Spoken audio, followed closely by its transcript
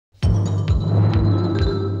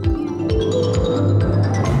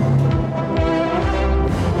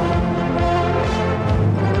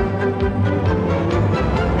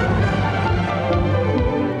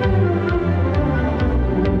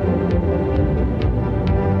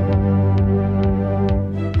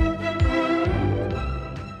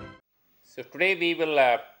today we will,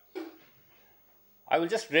 I will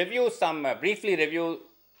just review some, briefly review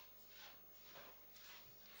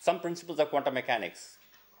some principles of quantum mechanics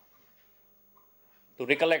to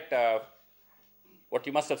recollect what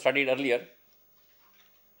you must have studied earlier.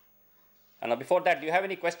 And before that, do you have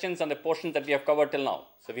any questions on the portions that we have covered till now?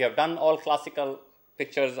 So we have done all classical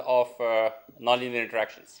pictures of nonlinear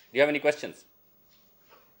interactions. Do you have any questions?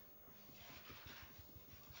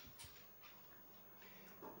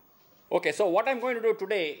 Okay, so what I'm going to do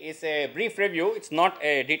today is a brief review. It's not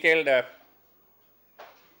a detailed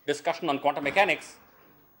discussion on quantum mechanics,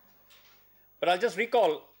 but I'll just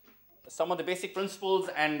recall some of the basic principles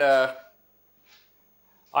and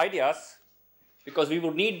ideas, because we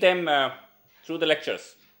would need them through the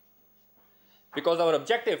lectures. Because our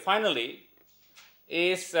objective finally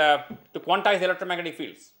is to quantize electromagnetic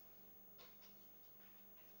fields.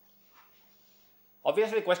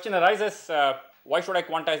 Obviously, the question arises, why should I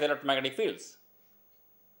quantize electromagnetic fields?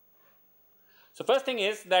 So first thing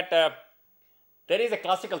is that there is a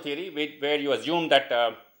classical theory where you assume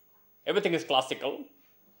that everything is classical.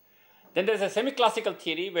 Then there is a semi-classical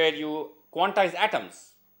theory where you quantize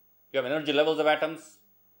atoms. You have energy levels of atoms.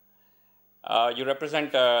 You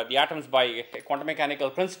represent the atoms by quantum mechanical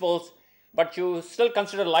principles, but you still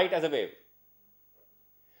consider light as a wave.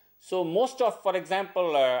 So most of, for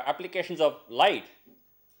example, applications of light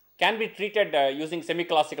can be treated using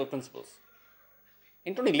semi-classical principles,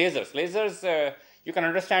 including lasers. Lasers, you can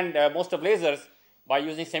understand most of lasers by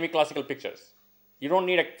using semi-classical pictures. You don't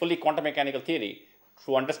need a fully quantum mechanical theory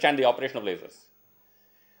to understand the operation of lasers.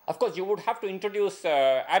 Of course, you would have to introduce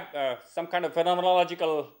some kind of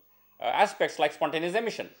phenomenological aspects like spontaneous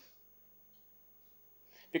emission.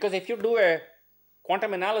 Because if you do a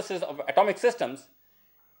quantum analysis of atomic systems,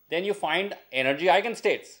 then you find energy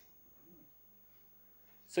eigenstates.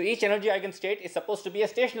 So each energy eigenstate is supposed to be a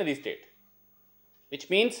stationary state, which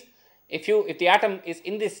means if the atom is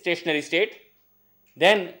in this stationary state,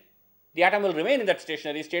 then the atom will remain in that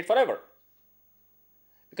stationary state forever.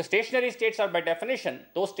 Because stationary states are by definition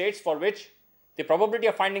those states for which the probability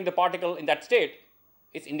of finding the particle in that state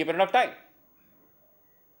is independent of time.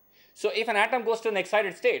 So if an atom goes to an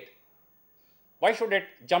excited state, why should it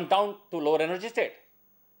jump down to lower energy state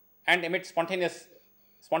and emit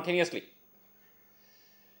spontaneously?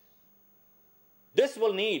 This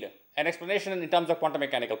will need an explanation in terms of quantum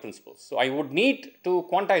mechanical principles. So I would need to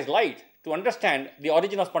quantize light to understand the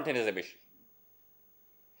origin of spontaneous emission.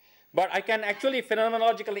 But I can actually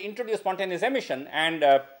phenomenologically introduce spontaneous emission and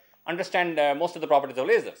understand most of the properties of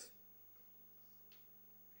lasers.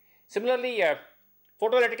 Similarly,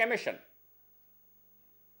 photoelectric emission.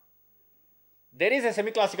 There is a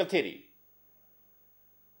semi-classical theory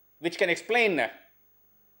which can explain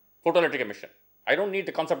photoelectric emission. I don't need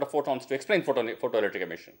the concept of photons to explain photoelectric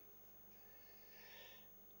emission.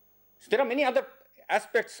 So there are many other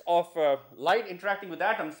aspects of light interacting with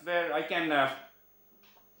atoms where I can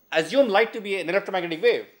assume light to be an electromagnetic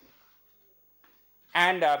wave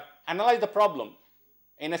and analyze the problem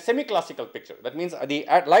in a semi-classical picture. That means the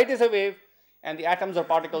light is a wave and the atoms or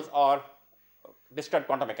particles are described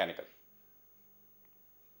quantum mechanically.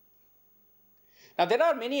 Now there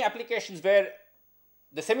are many applications where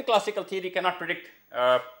the semi-classical theory cannot predict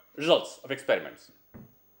results of experiments.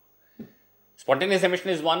 Spontaneous emission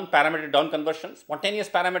is one, parametric down conversion, spontaneous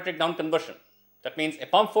parametric down conversion. That means a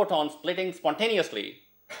pump photon splitting spontaneously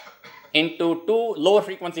into two lower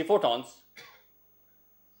frequency photons.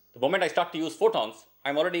 The moment I start to use photons,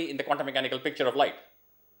 I'm already in the quantum mechanical picture of light.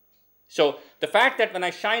 So the fact that when I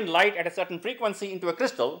shine light at a certain frequency into a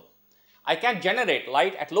crystal, I can generate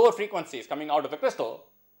light at lower frequencies coming out of a crystal,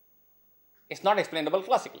 it's not explainable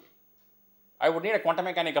classically. I would need a quantum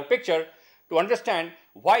mechanical picture to understand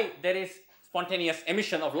why there is spontaneous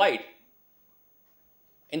emission of light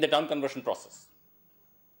in the down conversion process.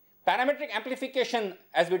 Parametric amplification,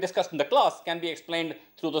 as we discussed in the class, can be explained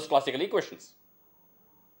through those classical equations.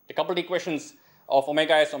 The coupled equations of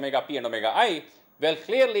omega s, omega p, and omega I will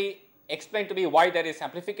clearly explain to me why there is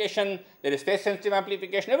amplification, there is phase sensitive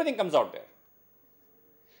amplification, everything comes out there.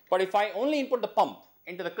 But if I only input the pump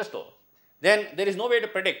into the crystal, then there is no way to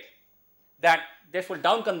predict that this will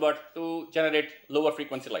down convert to generate lower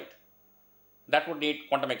frequency light. That would need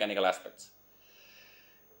quantum mechanical aspects.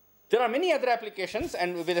 There are many other applications,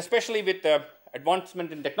 and especially with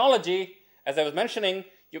advancement in technology, as I was mentioning,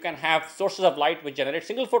 you can have sources of light which generate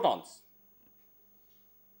single photons.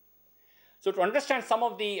 So to understand some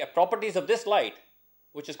of the properties of this light,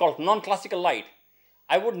 which is called non-classical light,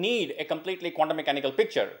 I would need a completely quantum mechanical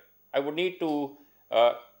picture. I would need to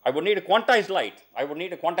quantize light. I would need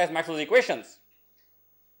to quantize Maxwell's equations,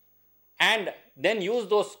 and then use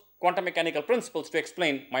those quantum mechanical principles to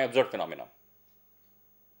explain my observed phenomena.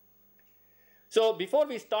 So before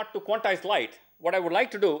we start to quantize light, what I would like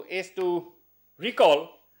to do is to recall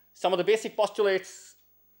some of the basic postulates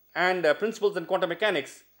and principles in quantum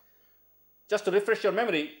mechanics, just to refresh your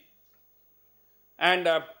memory. And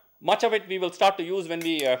much of it we will start to use when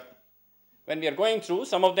we are going through.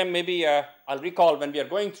 Some of them maybe I'll recall when we are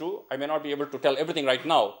going through. I may not be able to tell everything right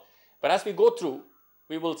now, but as we go through,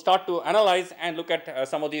 we will start to analyze and look at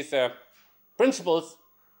some of these principles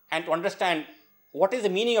and to understand what is the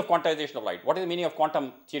meaning of quantization of light, what is the meaning of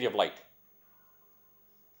quantum theory of light.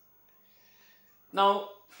 Now,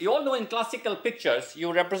 you all know in classical pictures,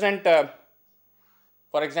 you represent,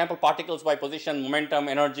 for example, particles by position, momentum,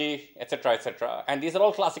 energy, etc., and these are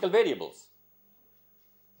all classical variables.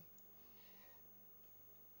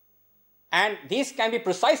 And these can be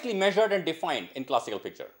precisely measured and defined in classical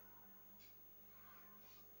picture.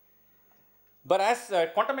 But as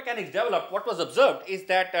quantum mechanics developed, what was observed is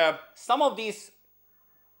that some of these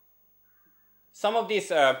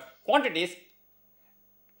quantities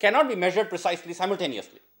cannot be measured precisely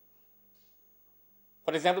simultaneously.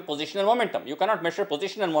 For example, position and momentum. You cannot measure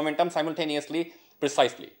position and momentum simultaneously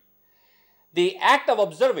precisely. The act of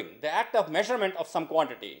observing, the act of measurement of some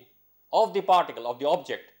quantity of the particle, of the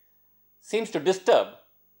object, seems to disturb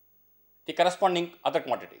the corresponding other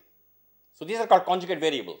quantity. So these are called conjugate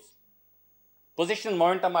variables. Position and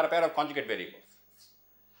momentum are a pair of conjugate variables.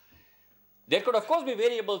 There could of course be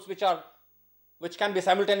variables which can be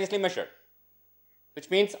simultaneously measured, which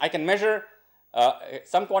means I can measure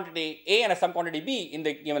some quantity A and some quantity B in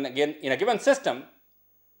a given system,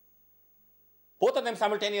 both of them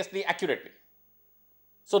simultaneously accurately.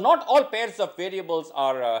 So not all pairs of variables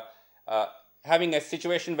are having a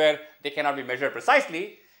situation where they cannot be measured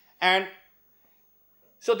precisely, and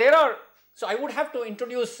so so I would have to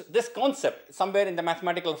introduce this concept somewhere in the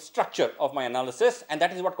mathematical structure of my analysis, and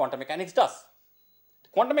that is what quantum mechanics does.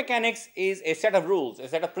 Quantum mechanics is a set of rules, a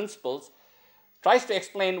set of principles, tries to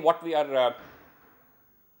explain what we are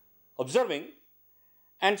observing.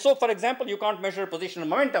 And so, for example, you can't measure position and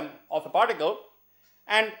momentum of a particle,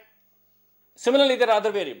 and similarly there are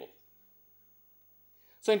other variables.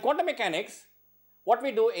 So in quantum mechanics, what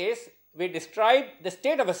we do is we describe the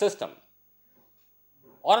state of a system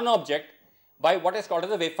or an object by what is called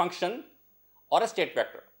as a wave function or a state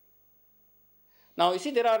vector. Now you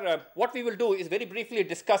see, there are what we will do is very briefly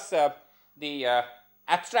discuss the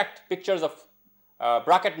abstract pictures of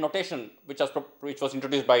bracket notation which was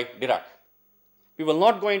introduced by Dirac. We will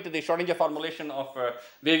not go into the Schrodinger formulation of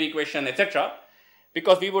wave equation, etc.,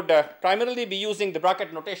 because we would primarily be using the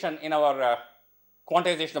bracket notation in our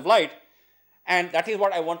quantization of light, and that is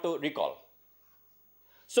what I want to recall.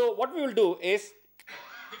 So what we will do is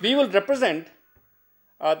we will represent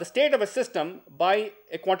the state of a system by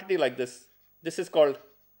a quantity like this. This is called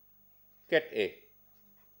ket A.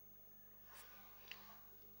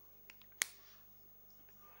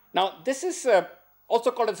 Now this is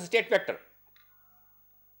also called as a state vector.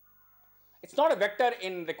 It's not a vector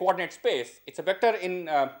in the coordinate space, it's a vector in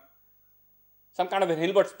some kind of a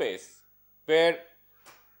Hilbert space, where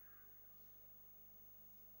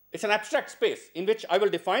it's an abstract space in which I will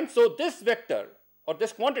define. So this vector or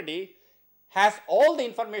this quantity has all the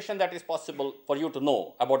information that is possible for you to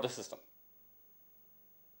know about the system.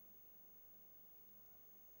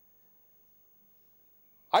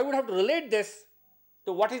 I would have to relate this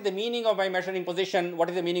to what is the meaning of my measuring position, what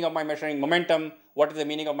is the meaning of my measuring momentum, what is the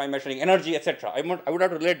meaning of my measuring energy, etc. I would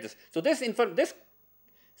have to relate this. So this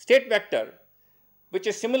state vector, which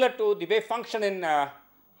is similar to the wave function in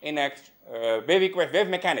wave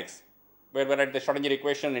mechanics, where we write the Schrodinger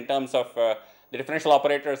equation in terms of the differential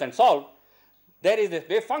operators and solve, there is this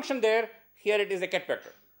wave function there, here it is a ket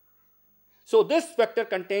vector. So this vector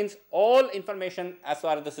contains all information as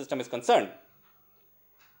far as the system is concerned.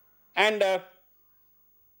 And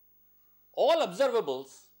all observables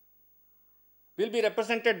will be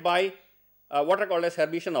represented by what are called as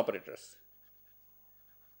Hermitian operators.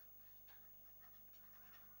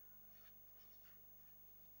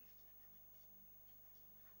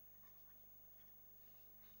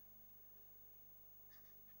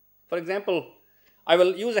 For example, I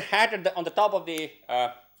will use a hat on the top of the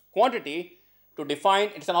quantity to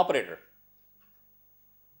define it's an operator.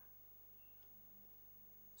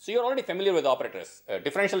 So you're already familiar with operators.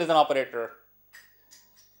 Differential is an operator.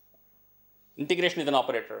 Integration is an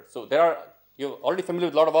operator. So you're already familiar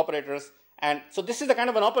with a lot of operators. And so this is the kind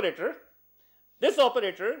of an operator. This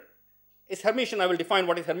operator is Hermitian. I will define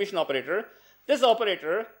what is Hermitian operator. This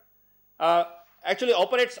operator actually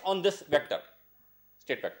operates on this vector,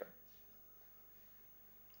 state vector.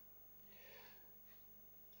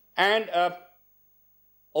 And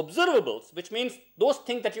observables, which means those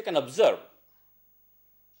things that you can observe,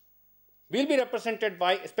 will be represented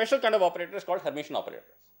by a special kind of operators called Hermitian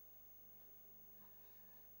operators.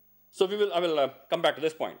 So I will come back to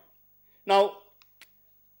this point. Now,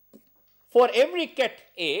 for every ket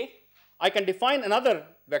A, I can define another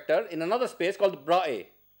vector in another space called bra A.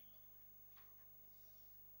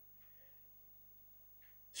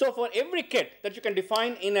 So for every ket that you can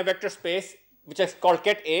define in a vector space which is called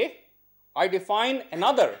ket A, I define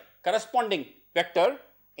another corresponding vector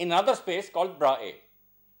in another space called bra A.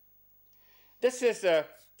 This is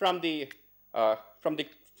from the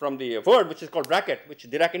word which is called bracket, which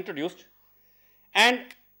Dirac introduced, and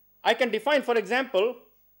I can define, for example,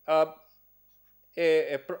 a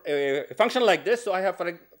function like this. So I have,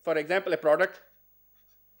 for example, a product,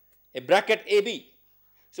 a bracket AB.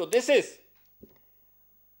 So this is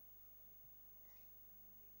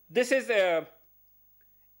a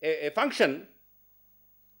function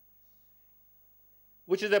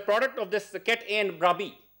which is a product of this ket A and bra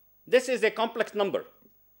B. This is a complex number.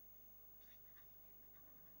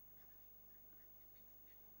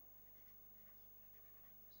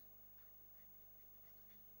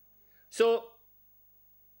 So,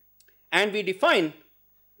 and we define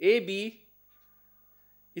AB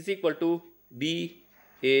is equal to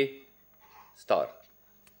BA star.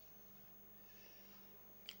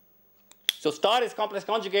 So, star is complex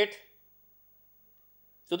conjugate.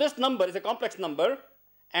 So, this number is a complex number,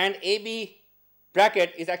 and AB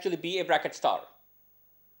bracket is actually BA bracket star.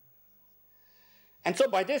 And so,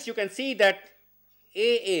 by this you can see that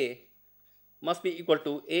AA must be equal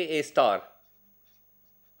to AA star.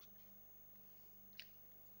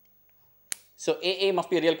 So, AA must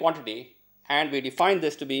be a real quantity, and we define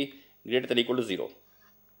this to be greater than or equal to 0.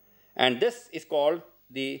 And this is called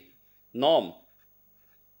the norm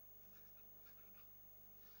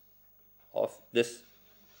of this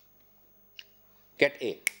ket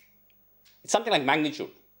A. It's something like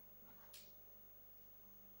magnitude.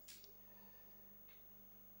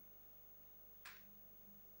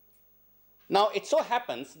 Now, it so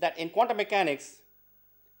happens that in quantum mechanics,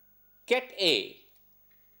 ket A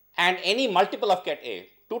and any multiple of ket A,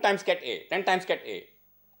 2 times ket A, 10 times ket A,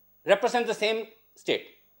 represents the same state.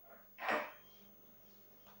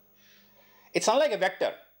 It's unlike a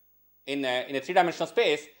vector in a 3-dimensional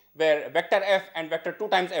space where vector f and vector 2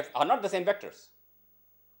 times f are not the same vectors.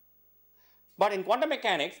 But in quantum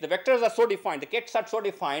mechanics, the vectors are so defined, the kets are so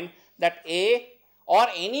defined that A or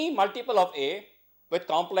any multiple of A with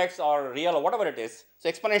complex or real or whatever it is,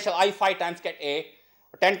 so exponential I phi times ket A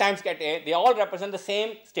or 10 times ket A, they all represent the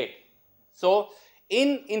same state. So,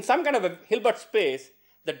 in some kind of a Hilbert space,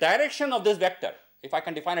 the direction of this vector, if I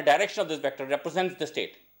can define a direction of this vector, represents the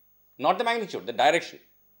state, not the magnitude, the direction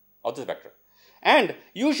of this vector. And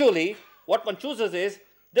usually what one chooses is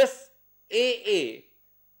this AA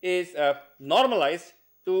is normalized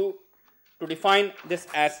to define this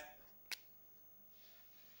as,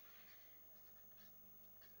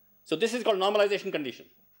 so this is called normalization condition.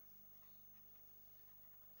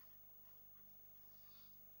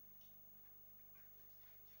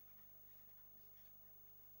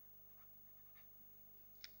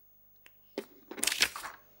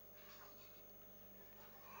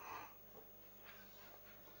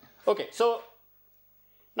 Okay, so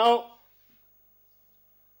now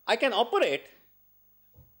I can operate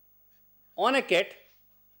on a ket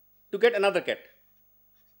to get another ket.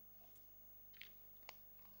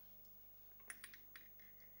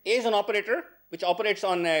 A is an operator which operates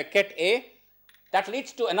on ket A that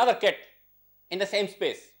leads to another ket in the same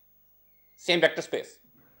space, same vector space.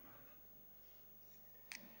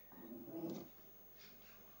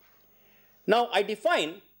 Now I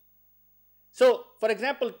define, so for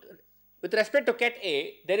example, with respect to ket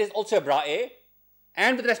A, there is also a bra A,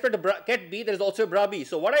 and with respect to ket B, there is also a bra B.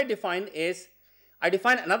 So what I define is, I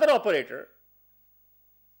define another operator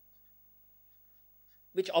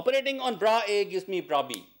which operating on bra A gives me bra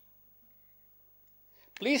B.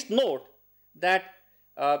 Please note that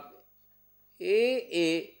AA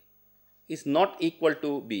is not equal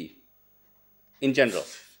to B in general.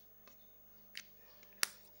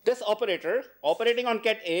 This operator operating on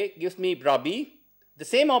ket A gives me bra B. The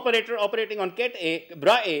same operator operating on ket A,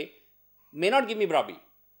 bra A, may not give me bra B.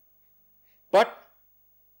 But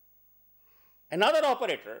another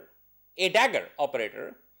operator, a dagger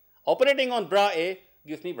operator, operating on bra A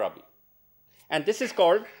gives me bra B. And this is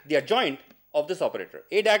called the adjoint of this operator.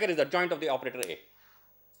 A dagger is the adjoint of the operator A.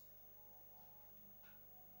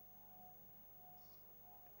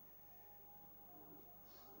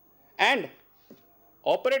 And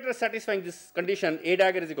operators satisfying this condition, A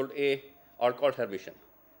dagger is equal to A, are called Hermitian.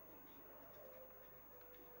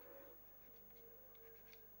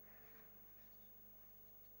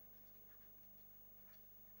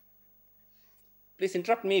 Please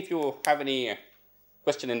interrupt me if you have any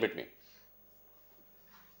question in between.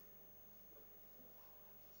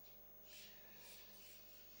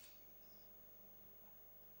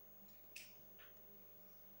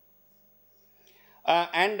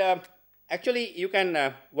 Actually, you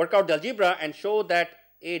can work out the algebra and show that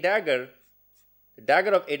a dagger, the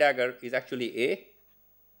dagger of a dagger is actually A.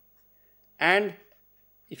 And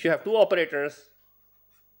if you have two operators,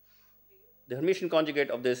 the Hermitian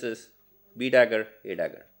conjugate of this is B dagger, A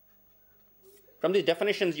dagger. From these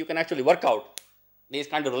definitions, you can actually work out these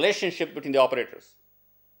kind of relationship between the operators.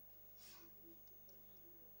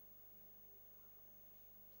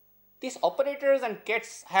 These operators and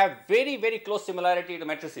kets have very, very close similarity to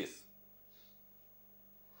matrices.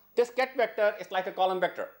 This ket vector is like a column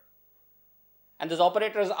vector, and these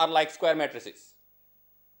operators are like square matrices.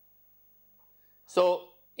 So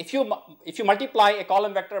if you multiply a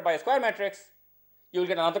column vector by a square matrix, you will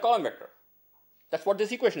get another column vector. That's what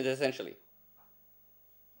this equation is essentially.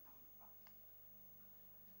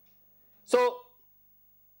 So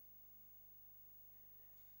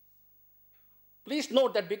please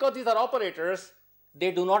note that because these are operators,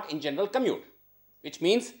 they do not in general commute, which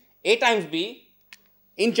means A times B,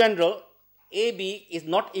 in general, AB is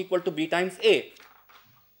not equal to B times A.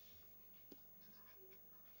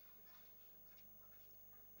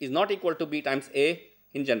 Is not equal to B times A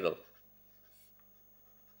in general.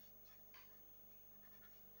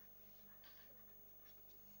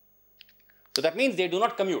 So that means they do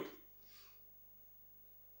not commute,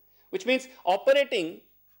 which means operating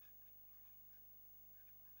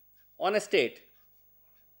on a state,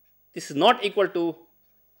 this is not equal to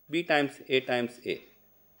B times A times A.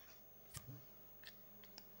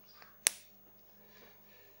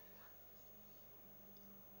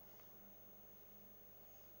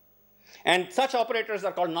 And such operators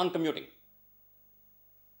are called non-commuting.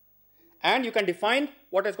 And you can define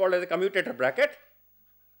what is called as a commutator bracket.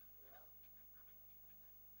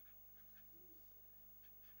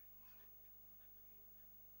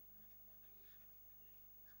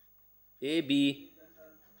 AB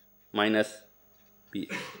minus B.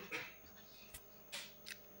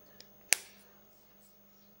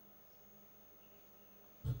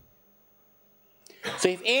 So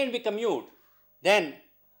if A and B commute, then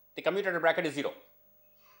the commutator bracket is 0.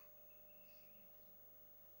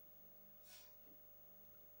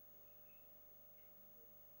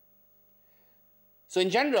 So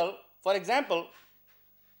in general, for example,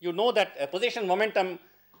 you know that position momentum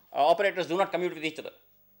operators do not commute with each other.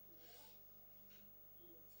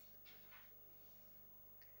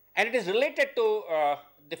 And it is related to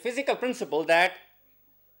the physical principle that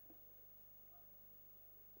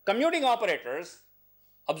commuting operators,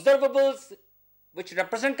 observables which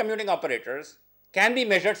represent commuting operators, can be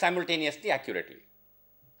measured simultaneously accurately.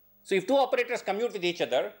 So if two operators commute with each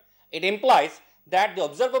other, it implies that the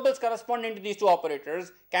observables corresponding to these two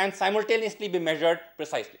operators can simultaneously be measured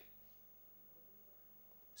precisely.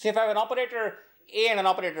 So if I have an operator A and an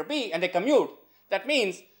operator B and they commute, that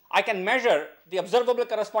means I can measure the observable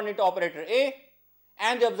corresponding to operator A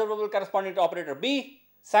and the observable corresponding to operator B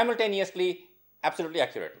simultaneously, absolutely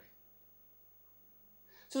accurately.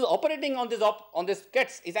 So operating on this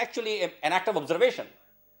kets is actually an act of observation.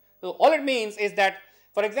 So all it means is that,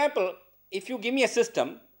 for example, if you give me a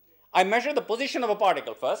system, I measure the position of a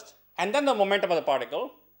particle first and then the momentum of the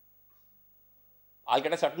particle, I'll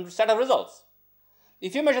get a certain set of results.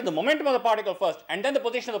 If you measure the momentum of the particle first and then the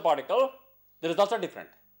position of the particle, the results are different,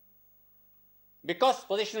 because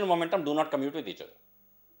position and momentum do not commute with each other.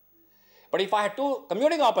 But if I had two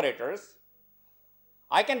commuting operators,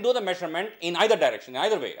 I can do the measurement in either direction, in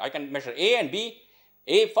either way. I can measure A and B,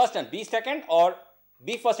 A first and B second, or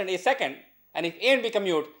B first and A second, and if A and B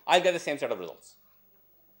commute, I'll get the same set of results.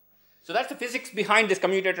 So that's the physics behind this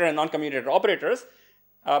commutator and non-commutator operators.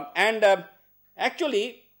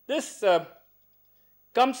 Actually, this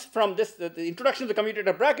comes from this, the introduction of the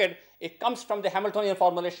commutator bracket, it comes from the Hamiltonian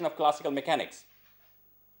formulation of classical mechanics.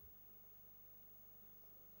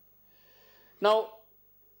 Now,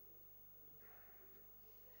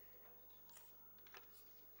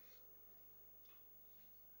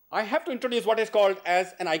 I have to introduce what is called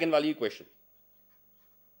as an eigenvalue equation.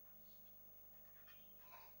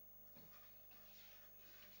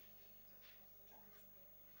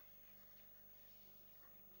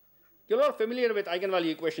 You're all familiar with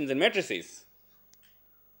eigenvalue equations in matrices.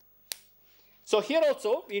 So here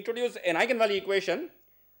also we introduce an eigenvalue equation.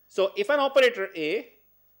 So if an operator A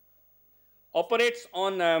operates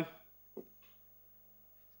on a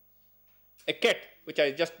ket, which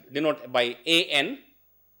I just denote by an,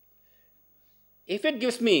 if it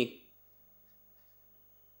gives me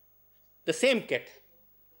the same ket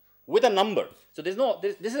with a number. So this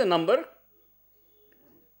is a number.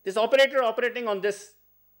 This operator operating on this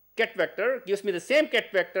ket vector gives me the same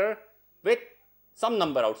ket vector with some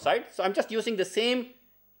number outside. So I'm just using the same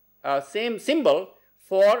symbol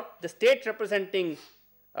for the state representing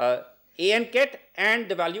an ket and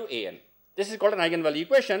the value an. This is called an eigenvalue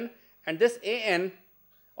equation, and this an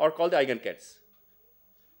are called the eigenkets.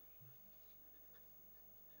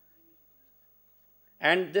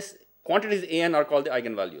 And this quantities an are called the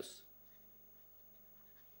eigenvalues.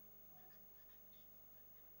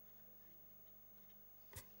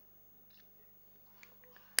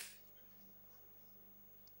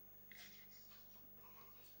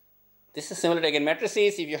 This is similar to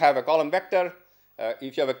eigenmatrices. If you have a column vector,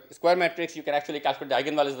 if you have a square matrix, you can actually calculate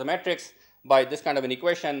the eigenvalues of the matrix by this kind of an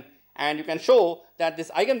equation, and you can show that these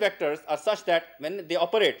eigenvectors are such that when you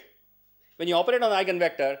operate on the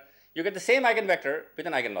eigenvector, you get the same eigenvector with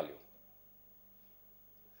an eigenvalue.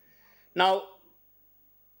 Now,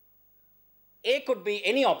 A could be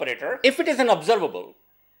any operator if it is an observable.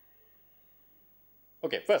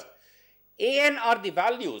 Okay, first, an are the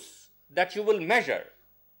values that you will measure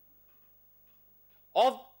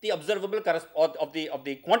of the observable of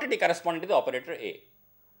the quantity corresponding to the operator A.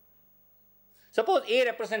 Suppose A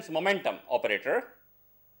represents momentum operator,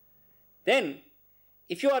 then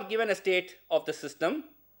if you are given a state of the system,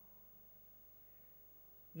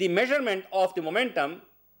 the measurement of the momentum,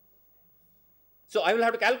 so I will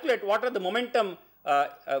have to calculate what are the momentum,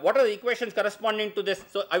 what are the equations corresponding to this.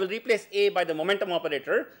 So I will replace A by the momentum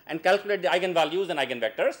operator and calculate the eigenvalues and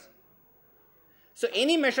eigenvectors. So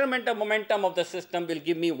any measurement of momentum of the system will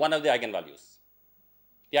give me one of the eigenvalues.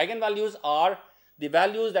 The eigenvalues are the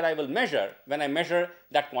values that I will measure when I measure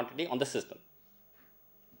that quantity on the system.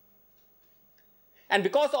 And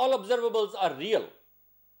because all observables are real,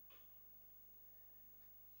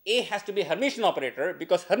 A has to be a Hermitian operator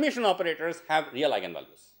because Hermitian operators have real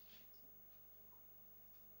eigenvalues.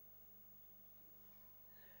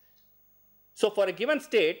 So for a given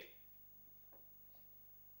state,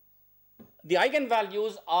 the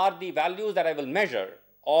eigenvalues are the values that I will measure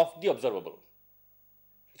of the observable.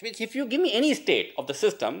 Which means if you give me any state of the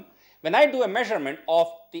system, when I do a measurement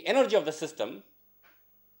of the energy of the system,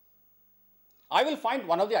 I will find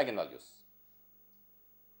one of the eigenvalues.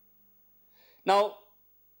 Now,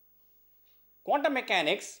 quantum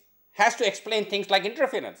mechanics has to explain things like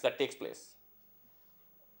interference that takes place.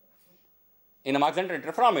 In a Mach-Zehnder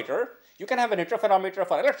interferometer, you can have an interferometer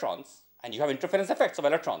for electrons, and you have interference effects of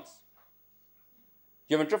electrons.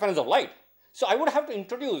 You have interference of light. So I would have to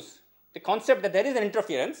introduce the concept that there is an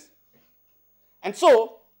interference, and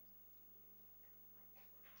so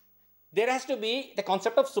there has to be the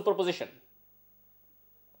concept of superposition,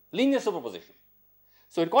 linear superposition.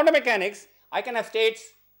 So in quantum mechanics, I can have states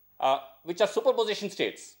which are superposition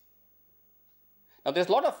states. Now there's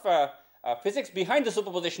a lot of physics behind the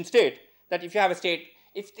superposition state, that if you have a state,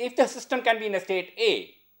 if the system can be in a state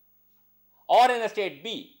A or in a state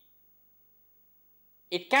B,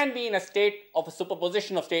 it can be in a state of a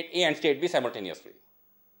superposition of state A and state B simultaneously.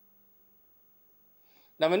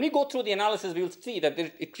 Now when we go through the analysis, we will see that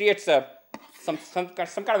it creates some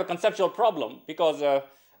kind of a conceptual problem, because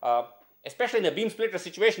especially in the beam splitter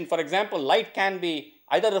situation, for example, light can be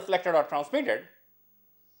either reflected or transmitted.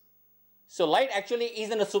 So light actually is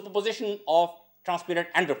in a superposition of transmitted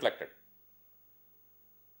and reflected.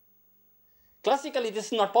 Classically, this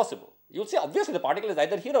is not possible. You will say obviously the particle is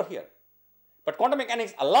either here or here. But quantum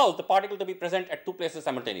mechanics allows the particle to be present at two places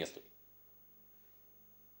simultaneously.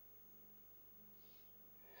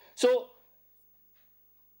 So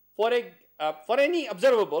for any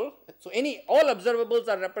observable, all observables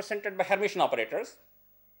are represented by Hermitian operators.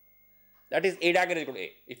 That is, A dagger is equal to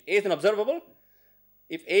A. If A is an observable,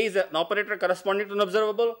 if A is an operator corresponding to an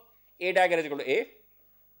observable, A dagger is equal to A.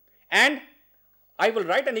 And I will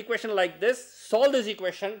write an equation like this, solve this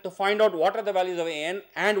equation to find out what are the values of An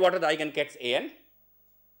and what are the eigenkets An.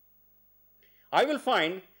 I will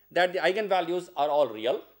find that the eigenvalues are all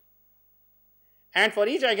real, and for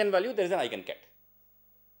each eigenvalue there is an eigenket.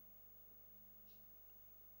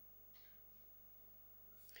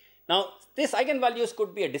 Now these eigenvalues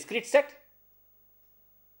could be a discrete set,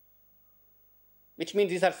 which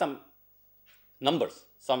means these are some numbers,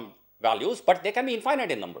 some values, but they can be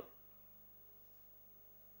infinite in number.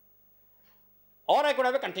 Or I could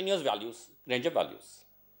have a continuous range of values.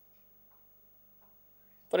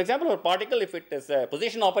 For example, for a particle, if it is a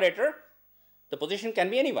position operator, the position can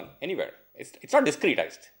be anywhere. It's not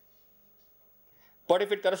discretized. But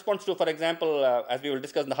if it corresponds to, for example, as we will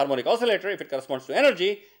discuss in the harmonic oscillator, if it corresponds to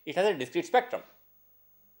energy, it has a discrete spectrum.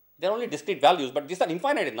 They are only discrete values, but these are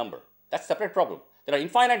infinite in number. That's a separate problem. There are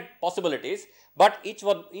infinite possibilities, but each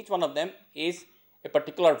one of them is a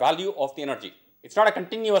particular value of the energy. It's not a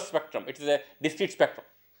continuous spectrum, it is a discrete spectrum.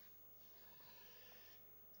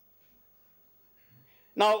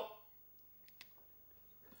 Now,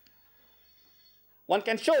 one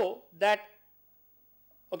can show that,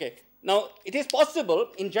 okay, now it is possible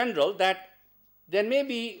in general that there may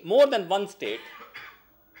be more than one state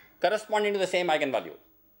corresponding to the same eigenvalue.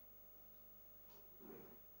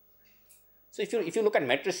 So if you look at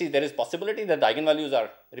matrices, there is possibility that the eigenvalues are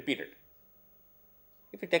repeated.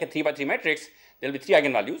 If you take a 3 by 3 matrix, there will be 3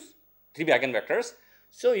 eigenvalues, 3 eigenvectors.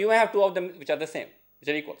 So you may have 2 of them which are the same, which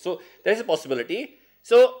are equal. So there is a possibility.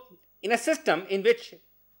 So in a system in which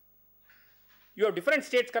you have different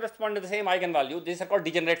states corresponding to the same eigenvalue, these are called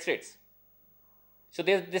degenerate states. So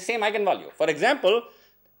there is the same eigenvalue. For example,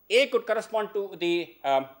 A could correspond to the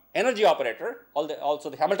energy operator, also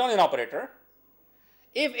the Hamiltonian operator.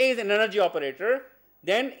 If A is an energy operator,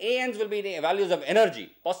 then ANs will be the values of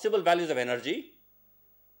energy, possible values of energy.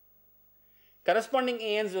 Corresponding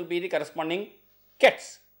ANs will be the corresponding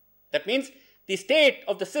kets. That means the state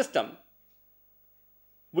of the system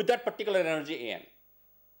with that particular energy AN.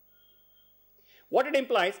 What it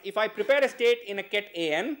implies, if I prepare a state in a ket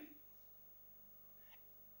AN,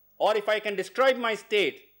 or if I can describe my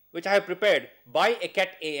state which I have prepared by a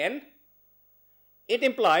ket AN, it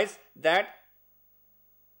implies that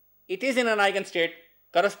it is in an eigenstate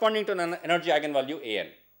corresponding to an energy eigenvalue AN.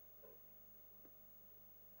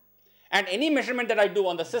 And any measurement that I do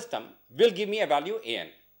on the system will give me a value AN.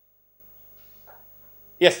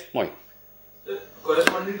 Yes, Mohi. So,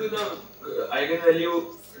 corresponding to the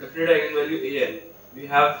eigenvalue, definite eigenvalue AN, we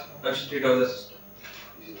have a state of the system.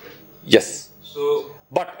 Yes. So,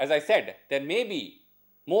 but as I said, there may be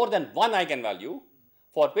more than one eigenvalue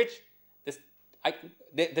for which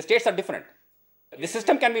the states are different. The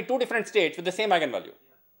system can be 2 different states with the same eigenvalue.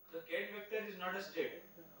 The ket vector is not a state.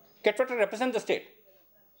 Ket vector represents the state.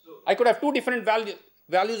 So, I could have 2 different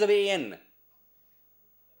values of AN.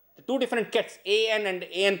 The 2 different kets, AN and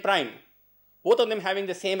AN prime, both of them having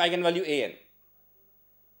the same eigenvalue AN.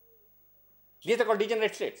 These are called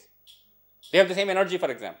degenerate states. They have the same energy,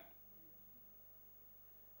 for example.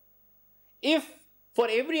 If for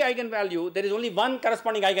every eigenvalue there is only one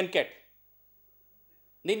corresponding eigenket,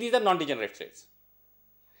 then these are non-degenerate states.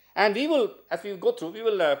 And we will, as we go through, we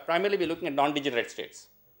will primarily be looking at non-degenerate states.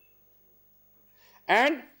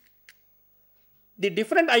 And the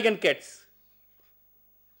different eigenkets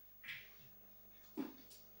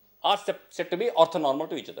are said to be orthonormal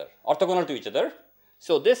to each other, orthogonal to each other.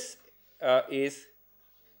 So this is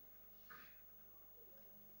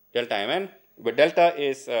delta Mn, where delta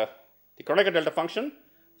is the Kronecker delta function.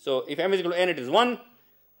 So if m is equal to n, it is 1,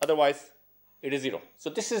 otherwise it is 0. So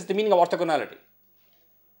this is the meaning of orthogonality.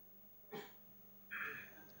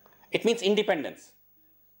 It means independence.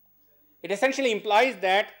 It essentially implies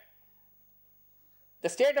that the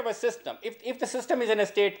state of a system, if the system is in a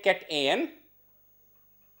state ket AN,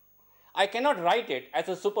 I cannot write it as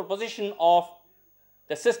a superposition of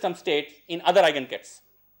the system states in other eigenkets.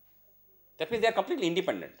 That means they are completely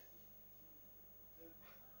independent.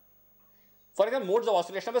 For example, modes of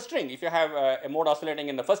oscillation of a string. If you have a mode oscillating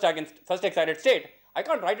in the first excited state, I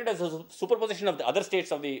can't write it as a superposition of the other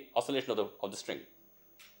states of the oscillation of the string.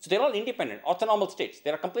 So they are all independent, orthonormal states. They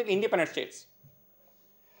are completely independent states.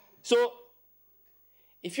 So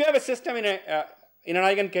if you have a system in an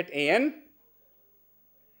eigenket AN,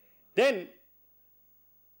 then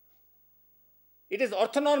it is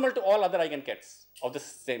orthonormal to all other eigenkets of the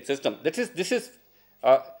same system. This is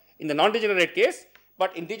in the non-degenerate case,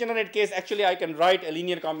 but in degenerate case, actually I can write a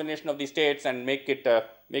linear combination of these states and make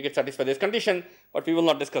it satisfy this condition, but we will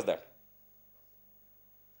not discuss that.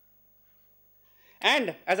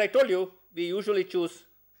 And as I told you, we usually choose,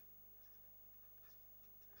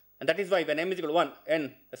 and that is why when m is equal to 1,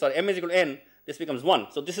 m is equal to n, this becomes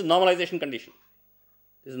 1. So this is normalization condition.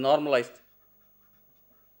 This is normalized.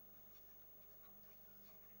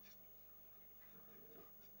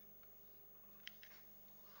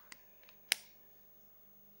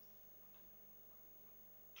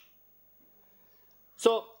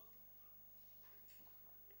 So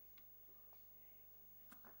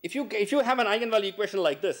if you have an eigenvalue equation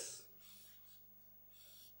like this,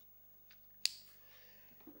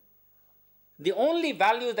 the only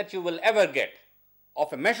values that you will ever get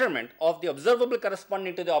of a measurement of the observable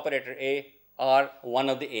corresponding to the operator A are one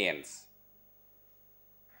of the ANs.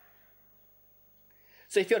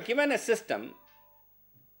 So if you are given a system,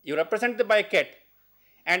 you represent it by a ket,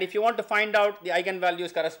 and if you want to find out the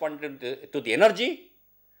eigenvalues corresponding to the energy,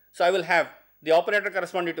 so I will have the operator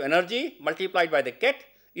corresponding to energy multiplied by the ket,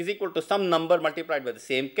 is equal to some number multiplied by the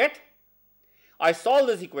same ket. I solve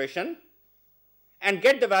this equation and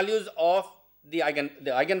get the values of the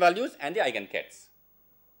eigenvalues and the eigenkets.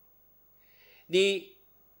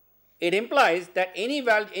 It implies that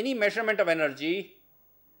any measurement of energy,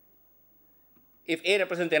 if A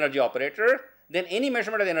represents the energy operator, then any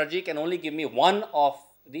measurement of energy can only give me one of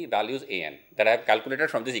the values an that I have calculated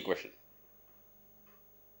from this equation.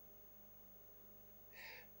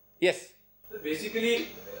 Yes? So basically,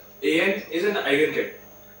 an is an eigenket.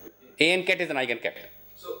 An ket is an eigenket.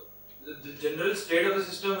 So the general state of the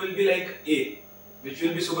system will be like A, which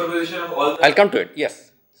will be superposition of all the... I'll come to it,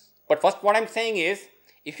 yes. But first what I'm saying is,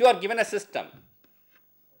 if you are given a system,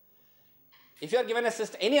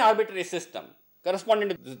 any arbitrary system corresponding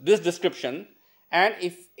to this description, and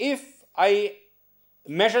if I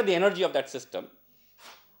measure the energy of that system,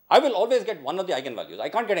 I will always get one of the eigenvalues. I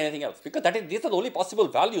can't get anything else, because these are the only possible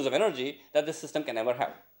values of energy that this system can ever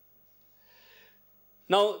have.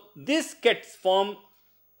 Now, these kets form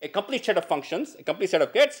a complete set of functions, a complete set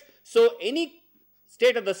of kets. So, any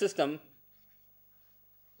state of the system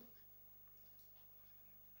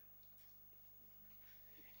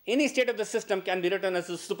can be written as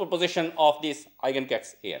a superposition of these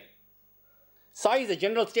eigenkets an. Psi is the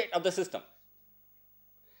general state of the system.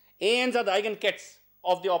 Ans are the eigenkets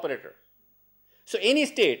of the operator. So, any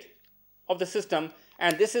state of the system,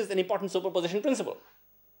 and this is an important superposition principle.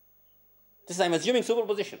 This is, I am assuming,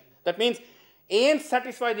 superposition. That means Ans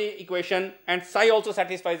satisfy the equation and psi also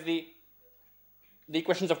satisfies the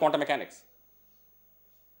equations of quantum mechanics.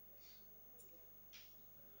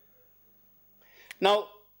 Now,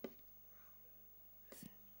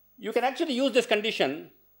 you can actually use this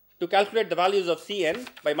condition to calculate the values of Cn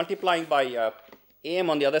by multiplying by Am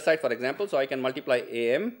on the other side, for example. So, I can multiply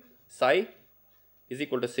Am psi is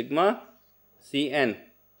equal to sigma Cn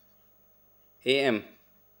Am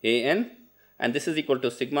An, and this is equal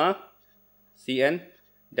to sigma Cn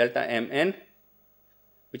delta Mn,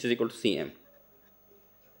 which is equal to Cm.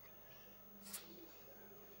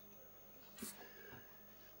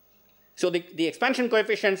 So, the expansion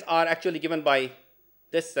coefficients are actually given by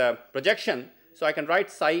this projection. So, I can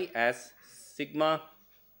write psi as sigma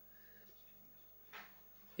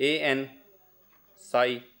An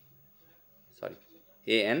psi,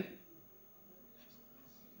 An.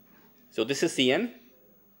 So, this is Cn.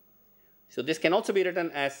 So, this can also be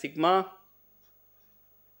written as sigma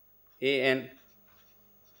An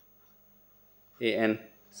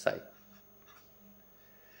psi.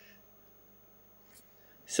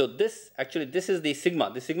 So, this is the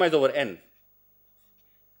sigma is over n.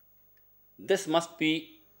 This must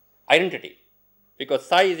be identity, because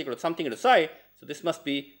psi is equal to something into psi. So, this must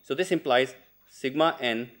be, so this implies sigma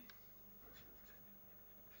n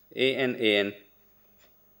An is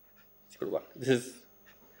equal to 1. This is,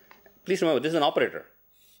 please remember, this is an operator.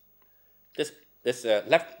 This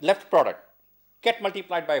left product, ket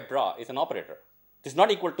multiplied by bra, is an operator. This is not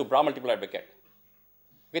equal to bra multiplied by ket.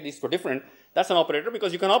 Okay, these two different. That's an operator,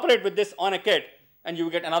 because you can operate with this on a ket and you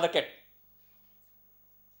will get another ket.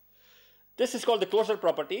 This is called the closure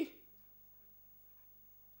property.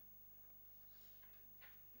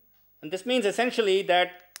 And this means essentially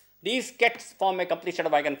that these kets form a complete set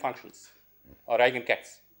of eigenfunctions or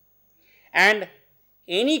eigenkets. And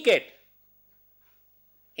any ket,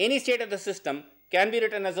 any state of the system can be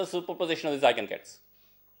written as a superposition of these eigenkets.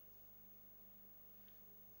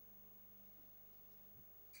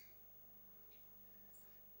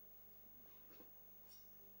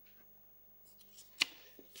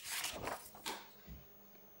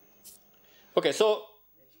 Okay, so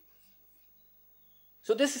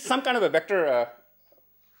this is some kind of a vector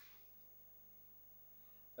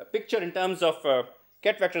a picture in terms of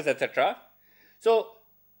ket vectors, etc. So,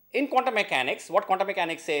 in quantum mechanics, what quantum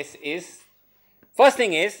mechanics says is, first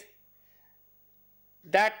thing is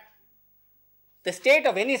that the state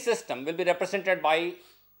of any system will be represented by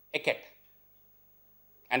a ket,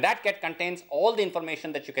 and that ket contains all the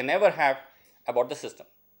information that you can ever have about the system.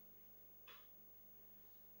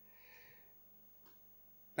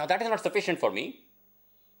 Now, that is not sufficient for me.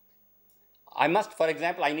 I must, for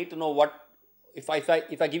example, I need to know what, if I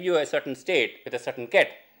give you a certain state with a certain ket,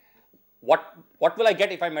 what will I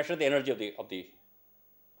get if I measure the energy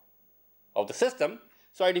of the system?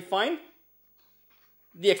 So, I define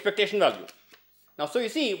the expectation value. Now, so you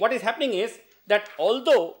see what is happening is that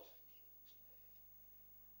although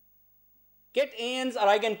ket ans are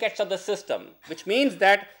eigenkets of the system, which means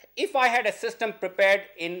that if I had a system prepared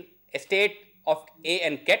in a state of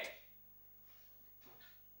an ket,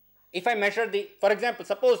 if I measure the, for example,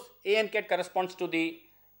 suppose an ket corresponds to the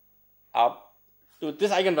to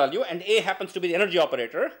this eigenvalue and A happens to be the energy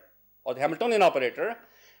operator or the Hamiltonian operator,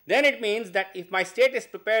 then it means that if my state is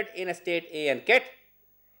prepared in a state AN ket,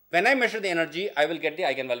 when I measure the energy, I will get the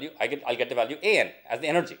eigenvalue, I'll get the value AN as the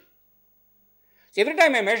energy. So every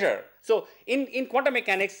time I measure, so in quantum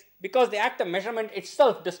mechanics, because the act of measurement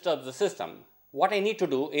itself disturbs the system, what I need to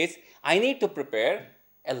do is I need to prepare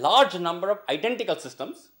a large number of identical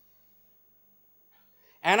systems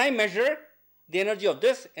and I measure the energy of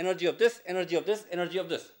this, energy of this, energy of this, energy of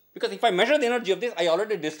this. Because if I measure the energy of this, I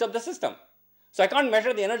already disturb the system. So I can't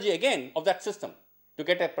measure the energy again of that system to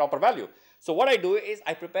get a proper value. So what I do is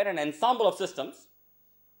I prepare an ensemble of systems,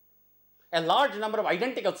 a large number of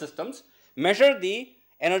identical systems, measure the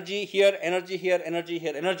energy here, energy here, energy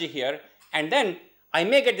here, energy here, and then I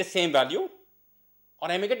may get the same value or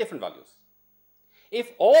I may get different values.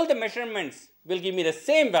 If all the measurements will give me the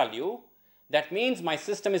same value, that means my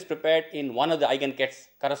system is prepared in one of the eigenkets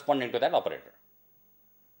corresponding to that operator.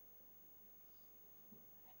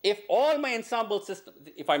 If all my ensemble system,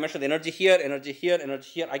 if I measure the energy here, energy here, energy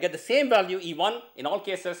here, I get the same value E1 in all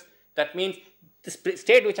cases, that means the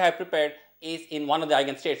state which I have prepared is in one of the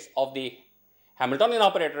eigenstates of the Hamiltonian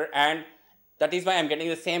operator, and that is why I am getting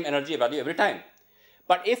the same energy value every time.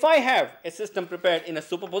 But if I have a system prepared in a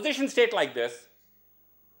superposition state like this,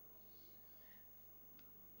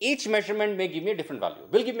 each measurement may give me a different value,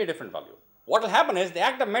 will give me a different value. What will happen is the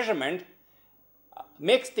act of measurement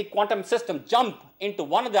makes the quantum system jump into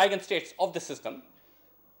one of the eigenstates of the system,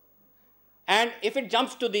 and if it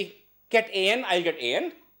jumps to the ket AN, I'll get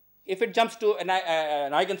AN. If it jumps to an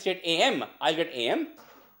eigenstate AM, I'll get AM.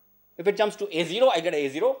 If it jumps to A0, I get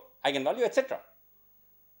A0 eigenvalue, etc.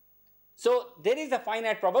 So there is a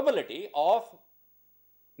finite probability of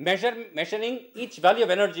measuring each value of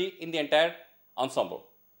energy in the entire ensemble.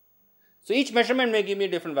 So each measurement may give me a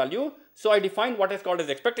different value. So I define what is called as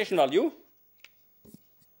expectation value.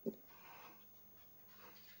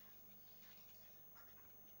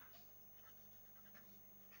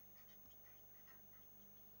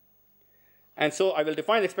 And so I will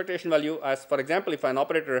define the expectation value as, for example, if an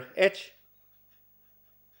operator H,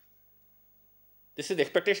 this is the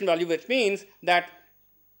expectation value, which means that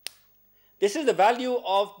this is the value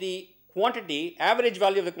of the quantity, average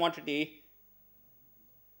value of the quantity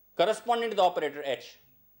corresponding to the operator H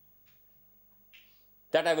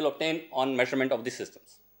that I will obtain on measurement of these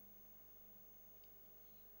systems.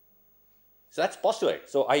 So that's postulate.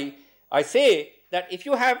 So I say that if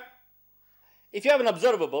you have an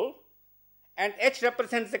observable and H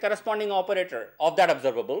represents the corresponding operator of that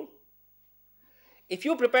observable, if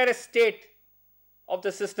you prepare a state of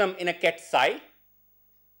the system in a ket psi,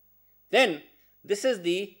 then this is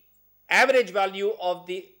the average value of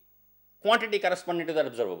the quantity corresponding to that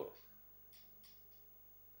observable.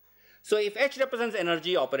 So if H represents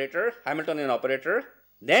energy operator, Hamiltonian operator,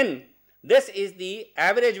 then this is the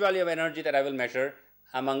average value of energy that I will measure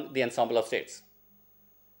among the ensemble of states.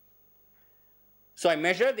 So I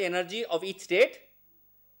measure the energy of each state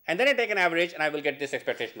and then I take an average and I will get this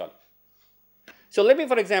expectation value. So let me,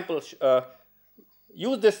 for example,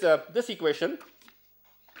 use this equation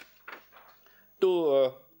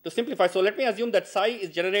to simplify. So let me assume that psi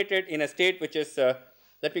is generated in a state which is,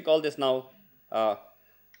 let me call this now, now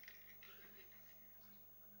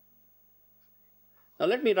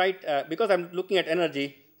let me write, because I am looking at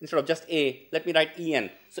energy instead of just A, let me write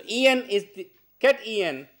En. So En is the, ket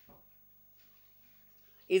En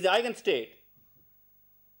is the eigenstate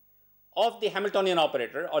of the Hamiltonian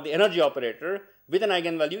operator or the energy operator with an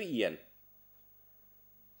eigenvalue En.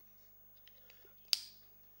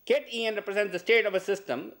 Ket En represents the state of a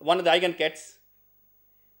system, one of the eigenkets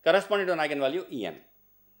corresponding to an eigenvalue En.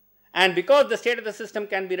 And because the state of the system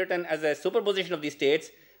can be written as a superposition of these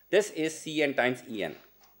states, this is Cn times En.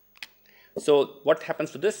 So what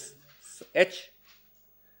happens to this? H.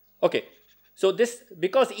 Okay. So this,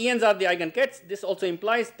 because Ens are the eigenkets, this also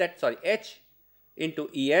implies that, sorry, H into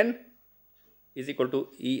En is equal to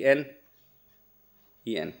En.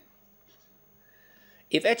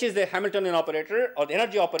 If H is the Hamiltonian operator or the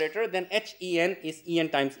energy operator, then Hen is En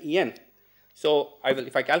times En. So I will,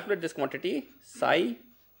 if I calculate this quantity, psi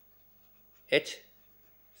H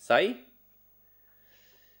psi.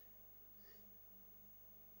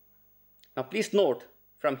 Now please note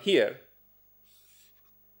from here,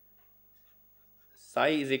 psi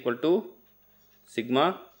is equal to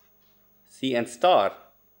sigma Cn star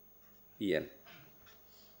En.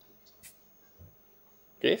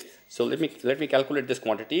 Okay, so let me calculate this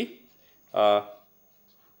quantity.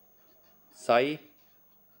 Psi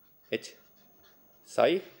H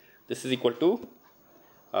psi, this is equal to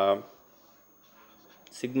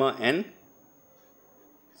sigma n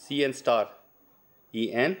Cn star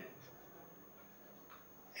En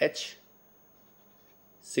H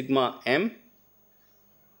sigma m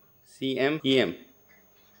Cm Em.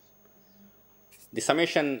 The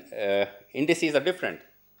summation indices are different.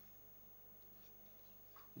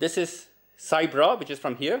 This is psi bra, which is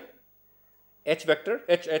from here, H vector,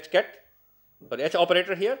 H ket, or H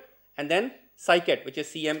operator here, and then psi ket, which is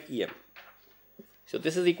Cm Em. So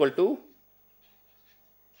this is equal to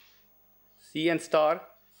Cn star.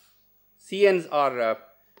 Cn's are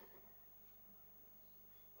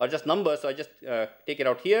just numbers, so I just take it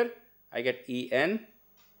out here. I get En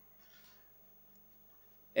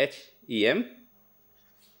H Em,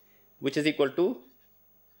 which is equal to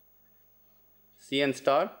Cn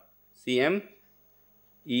star Cm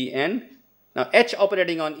En. Now H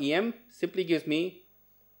operating on Em simply gives me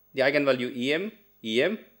the eigenvalue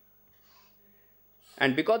Em,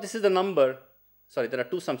 and because this is the number, sorry, there are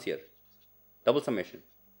two sums here, double summation,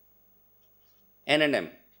 N and M.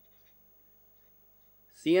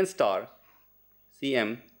 Cn star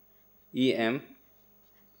Cm Em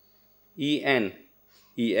En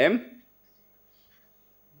Em,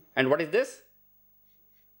 and what is this?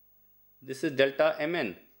 This is delta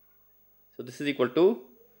Mn. So this is equal to,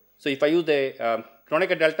 so if I use the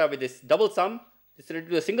Kronecker delta with this double sum, this is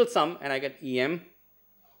related to a single sum, and I get Em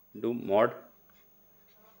do mod.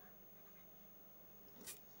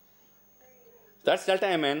 That's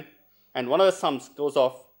delta Mn, and one of the sums goes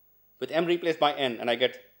off with M replaced by N, and I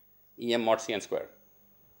get Em mod Cn square.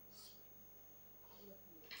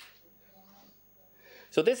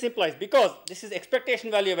 So this implies, because this is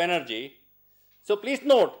expectation value of energy, so please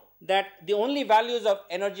note that the only values of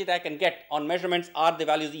energy that I can get on measurements are the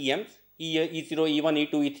values Ems, E0, E1,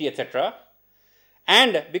 E2, E3, etc.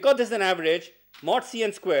 And because this is an average, mod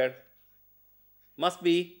Cn square must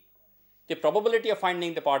be the probability of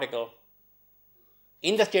finding the particle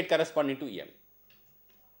in the state corresponding to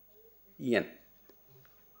En,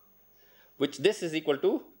 which this is equal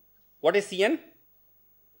to, what is Cn?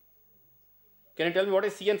 Can you tell me what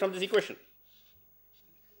is Cn from this equation?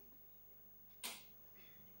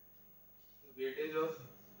 Weightage of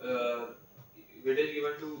weightage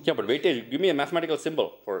given to. Yeah, but weightage, give me a mathematical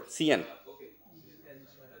symbol for Cn. Okay.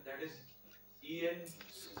 That is En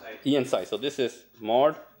psi. En psi. So this is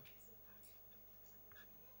mod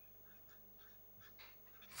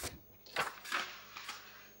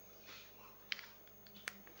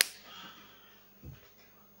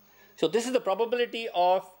So this is the probability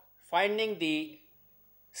of finding the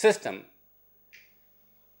system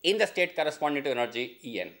in the state corresponding to energy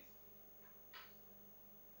En.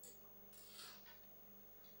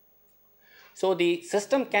 So the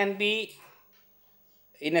system can be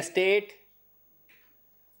in a state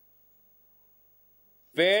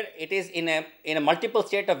where it is in a multiple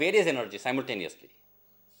state of various energies simultaneously.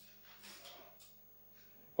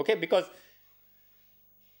 Okay, because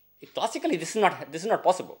classically this is not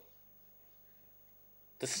possible.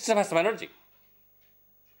 The system has some energy.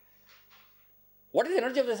 What is the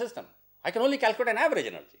energy of the system? I can only calculate an average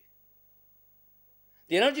energy.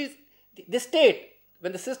 The energy is the state,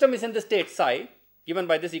 when the system is in the state psi, given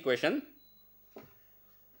by this equation,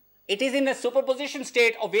 it is in a superposition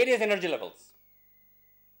state of various energy levels.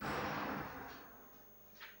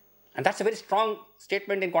 And that's a very strong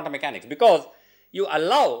statement in quantum mechanics, because you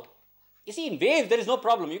allow, you see, in waves there is no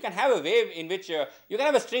problem. You can have a wave in which you can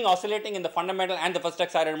have a string oscillating in the fundamental and the first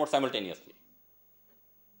excited mode simultaneously.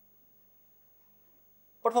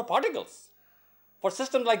 But for particles, for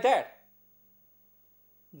systems like that,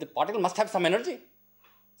 the particle must have some energy,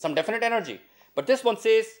 some definite energy. But this one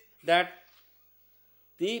says that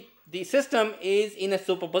the system is in a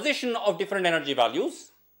superposition of different energy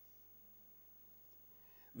values.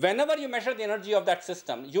 Whenever you measure the energy of that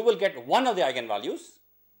system, you will get one of the eigenvalues.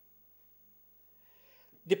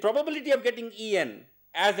 The probability of getting En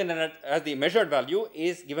as the measured value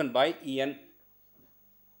is given by En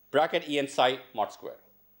bracket En psi mod square.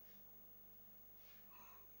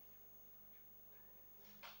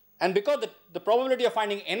 And because the probability of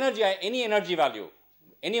finding energy, any energy value,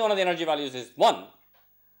 any one of the energy values is 1,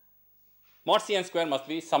 mod Cn square must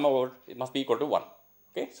be it must be equal to 1.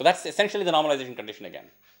 Okay, so that's essentially the normalization condition again.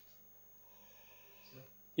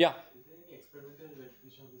 Yeah. Is there any experimental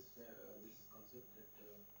verification of this concept that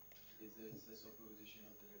is a superposition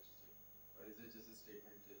of the electricity, or is it just a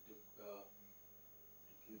statement that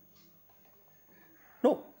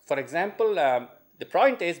No. For example, the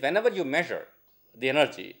point is, whenever you measure the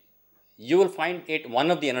energy, you will find it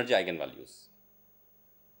one of the energy eigenvalues.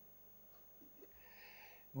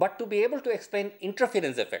 But to be able to explain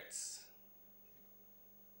interference effects,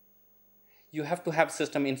 you have to have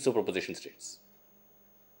system in superposition states.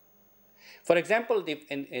 For example,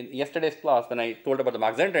 in yesterday's class, when I told about the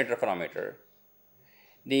Mach-Zehnder interferometer,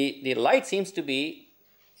 the light seems to be,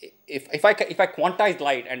 if I quantize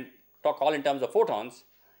light and talk all in terms of photons,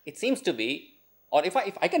 it seems to be, or if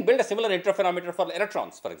I can build a similar interferometer for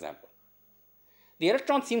electrons, for example, the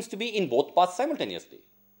electron seems to be in both paths simultaneously.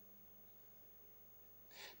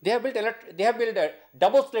 They have built a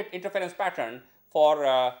double slit interference pattern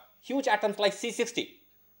for huge atoms like C60.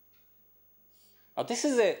 Now this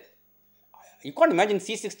is you can't imagine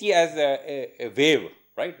C60 as a wave,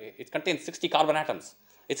 right? It contains 60 carbon atoms.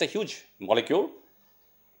 It's a huge molecule.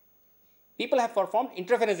 People have performed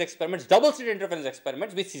interference experiments, double slit interference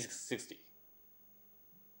experiments with C60.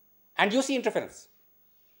 And you see interference.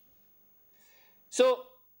 So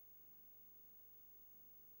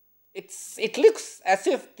it looks as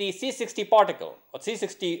if the C60 particle or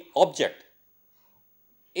C60 object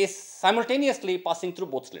is simultaneously passing through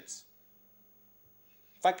both slits.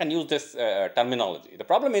 If I can use this terminology. The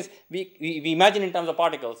problem is we imagine in terms of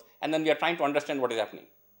particles and then we are trying to understand what is happening.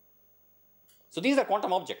 So these are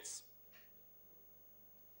quantum objects.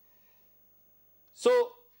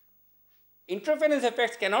 So interference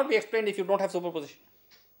effects cannot be explained if you don't have superposition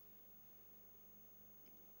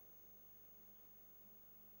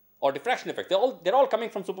or diffraction effects. They're all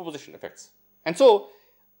coming from superposition effects. And so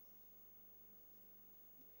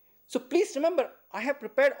please remember, I have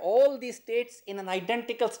prepared all these states in an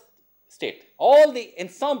identical state. All the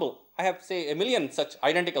ensemble, I have say a million such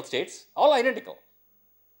identical states, all identical.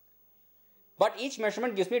 But each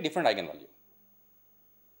measurement gives me a different eigenvalue.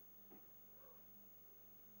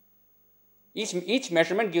 Each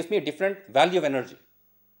measurement gives me a different value of energy.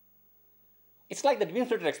 It's like the beam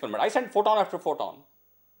splitter experiment. I send photon after photon.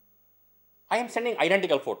 I am sending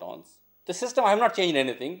identical photons. The system, I have not changed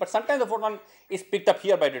anything, but sometimes the photon is picked up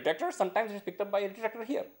here by a detector, sometimes it is picked up by a detector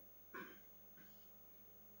here.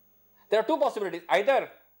 There are two possibilities.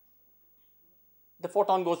 Either the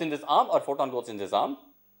photon goes in this arm or photon goes in this arm.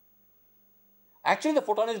 Actually, the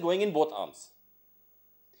photon is going in both arms.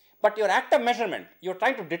 But your act of measurement, you are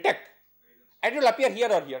trying to detect, and it will appear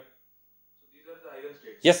here or here. So these are the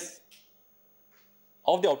eigenstates? Yes,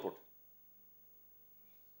 of the output.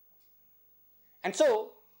 And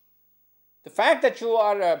so, the fact that you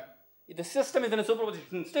are, the system is in a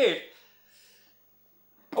superposition state,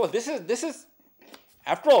 this is,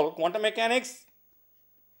 after all, quantum mechanics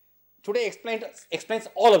today explains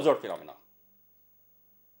all observed phenomena.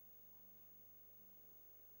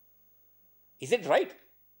 Is it right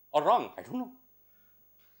or wrong? I don't know.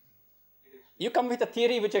 You come with a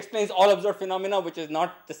theory which explains all observed phenomena, which is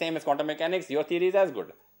not the same as quantum mechanics, your theory is as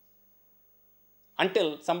good.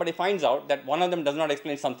 Until somebody finds out that one of them does not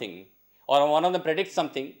explain something, or one of them predicts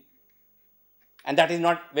something, and that is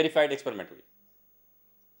not verified experimentally.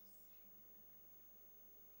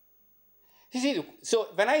 You see, so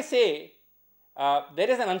when I say there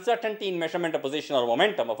is an uncertainty in measurement of position or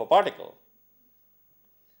momentum of a particle,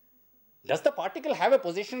 does the particle have a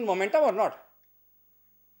position and momentum or not?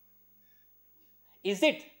 Is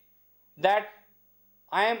it that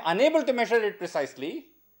I am unable to measure it precisely,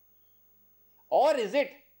 or is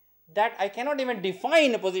it that I cannot even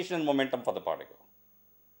define a position and momentum for the particle?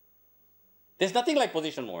 There is nothing like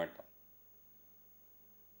position and momentum.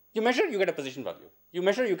 You measure, you get a position value. You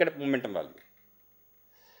measure, you get a momentum value.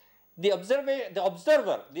 The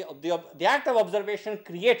act of observation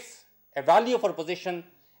creates a value for position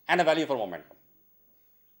and a value for momentum.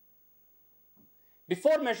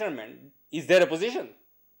 Before measurement, is there a position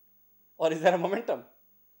or is there a momentum?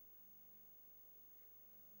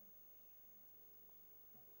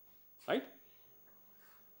 Right?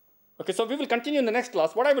 Okay, so we will continue in the next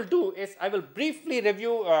class. What I will do is I will briefly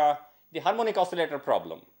review the harmonic oscillator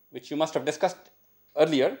problem, which you must have discussed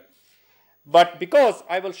earlier. But because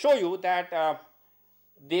I will show you that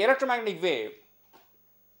the electromagnetic wave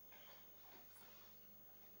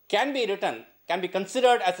can be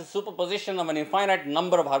considered as a superposition of an infinite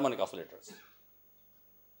number of harmonic oscillators.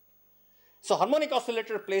 So harmonic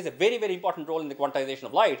oscillator plays a very, very important role in the quantization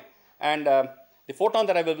of light, and the photon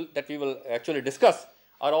that we will actually discuss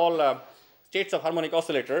are all states of harmonic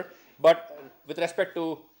oscillator, but with respect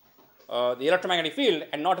to the electromagnetic field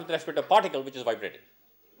and not with respect to a particle which is vibrating.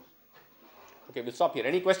 Okay, we'll stop here.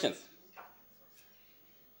 Any questions?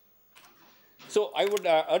 So I would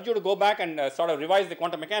urge you to go back and sort of revise the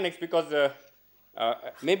quantum mechanics, because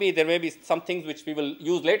maybe there may be some things which we will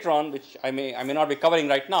use later on, which I may not be covering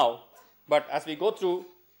right now. But as we go through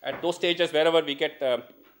at those stages, wherever we get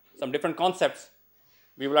some different concepts,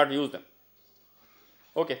 we will have to use them.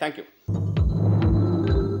 Okay, thank you.